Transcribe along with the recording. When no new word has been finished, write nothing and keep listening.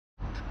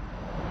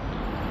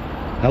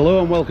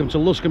Hello and welcome to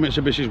Luscombe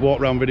Mitsubishi's walk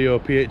round video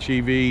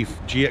PHEV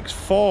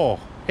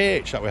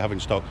GX4H that we have in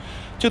stock.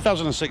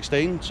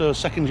 2016, so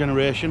second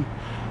generation.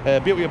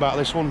 Beauty about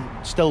this one,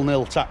 still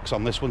nil tax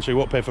on this one, so you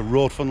won't pay for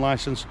road fund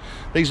licence.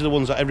 These are the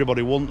ones that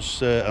everybody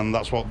wants, and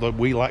that's what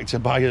we like to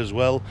buy as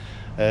well.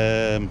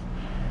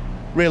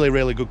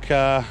 Really good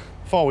car,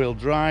 four-wheel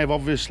drive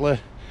obviously,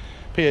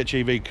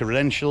 PHEV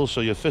credentials, so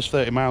your first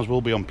 30 miles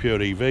will be on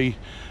pure EV,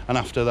 and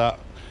after that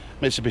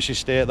Mitsubishi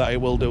state that it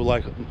will do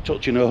like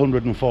touching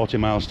 140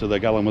 miles to the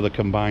gallon with a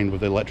combined with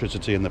the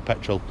electricity and the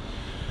petrol.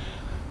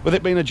 With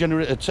it being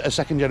a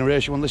second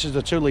generation one, this is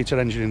the 2-litre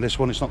engine in this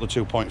one, it's not the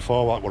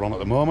 2.4 like we're on at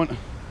the moment.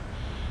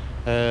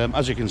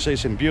 As you can see,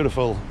 it's in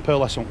beautiful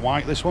pearlescent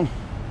white, this one.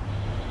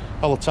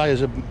 All the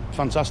tyres are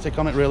fantastic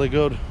on it, really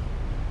good.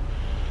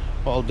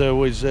 What I'll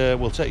do is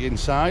we'll take you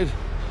inside,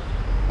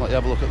 let you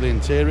have a look at the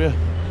interior.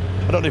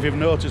 I don't know if you've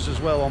noticed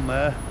as well on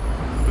there,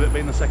 with it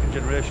being the second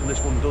generation, this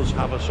one does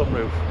have a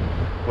sunroof,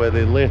 where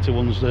the later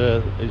ones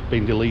has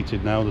been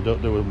deleted now, they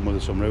don't do them with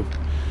a sunroof.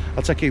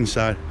 I'll take you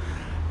inside.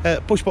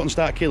 Push button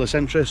start keyless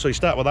entry, so you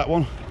start with that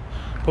one,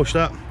 push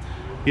that,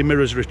 your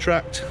mirrors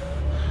retract,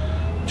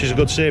 which is a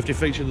good safety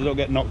feature, they don't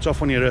get knocked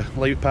off when you're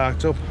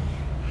parked up.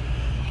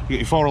 You get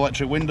your 4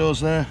 electric windows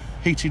there,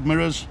 heated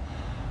mirrors,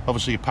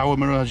 obviously your power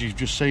mirror as you've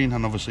just seen,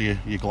 and obviously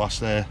your glass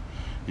there,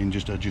 you can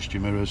just adjust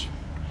your mirrors.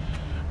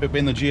 It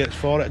being the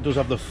GX4, it does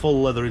have the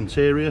full leather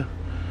interior,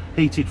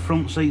 heated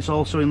front seats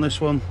also in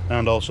this one,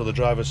 and also the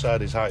driver's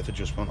side is height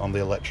adjustment on the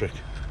electric.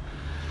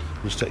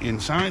 Just take you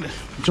inside.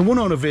 It's a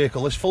one-owner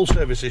vehicle, this full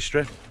service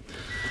history.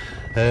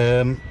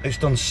 It's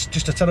done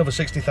just a tad over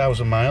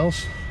 60,000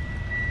 miles,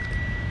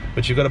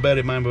 but you've got to bear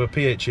in mind with a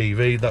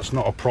PHEV that's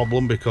not a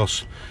problem,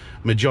 because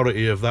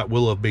majority of that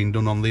will have been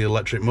done on the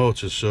electric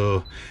motors.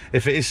 So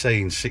if it is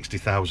saying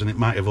 60,000, it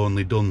might have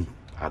only done,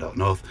 I don't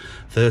know,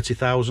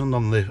 30,000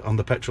 on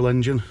the petrol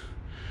engine.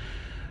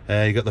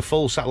 You got the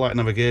full satellite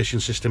navigation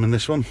system in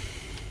this one,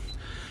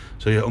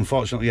 so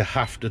unfortunately you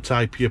have to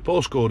type your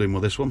postcode in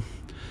with this one.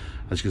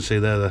 As you can see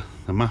there,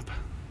 the map.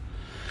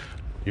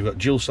 You've got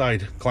dual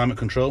side climate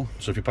control,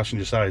 so if your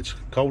passenger side's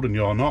cold and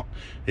you're not,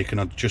 you can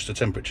adjust the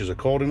temperatures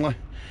accordingly.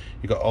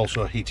 You've got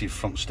also a heated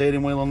front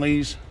steering wheel on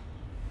these.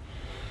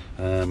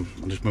 I'll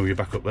just move you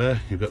back up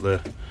there. You've got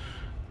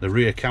the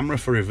rear camera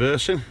for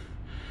reversing.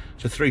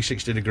 It's a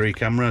 360-degree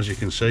camera, as you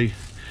can see,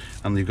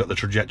 and you've got the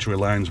trajectory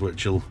lines,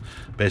 which you'll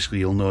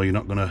know you're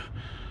not going to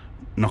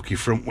knock your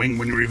front wing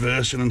when you're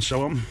reversing and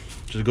so on,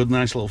 which is a good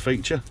nice little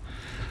feature.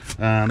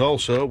 And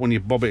also when you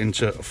bob it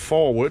into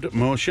forward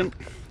motion,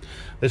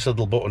 this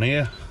little button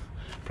here,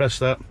 press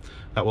that,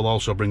 that will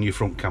also bring your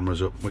front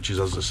cameras up, which is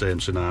as the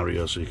same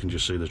scenario, so you can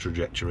just see the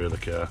trajectory of the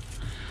car.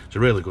 It's a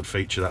really good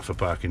feature that for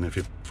parking, if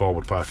you're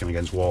forward parking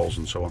against walls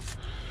and so on.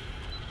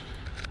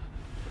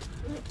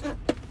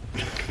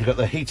 You've got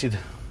the heated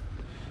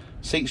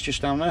seats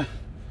just down there.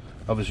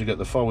 Obviously you've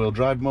got the 4-wheel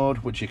drive mode,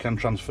 which you can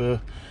transfer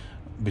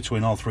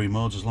between all 3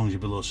 modes as long as you're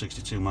below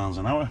 62 miles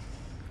an hour.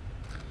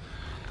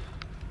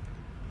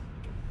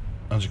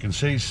 As you can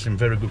see, it's in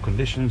very good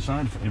condition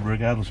inside,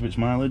 regardless of its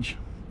mileage.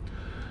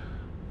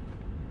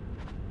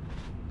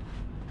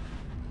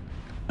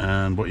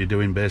 And what you're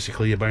doing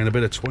basically, you're buying a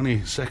bit of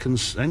 22nd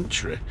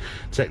century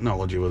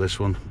technology with this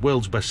one.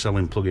 World's best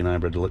selling plug-in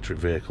hybrid electric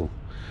vehicle.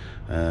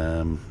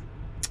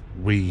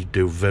 We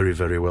do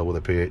very well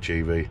with the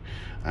PHEV,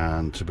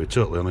 and to be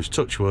totally honest,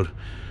 touch wood,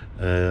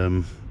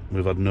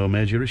 we've had no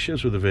major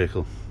issues with the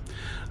vehicle.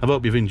 I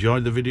hope you've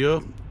enjoyed the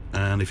video,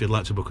 and if you'd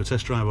like to book a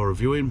test drive or a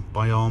viewing,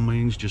 by all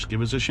means just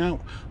give us a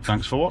shout.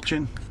 Thanks for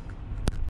watching.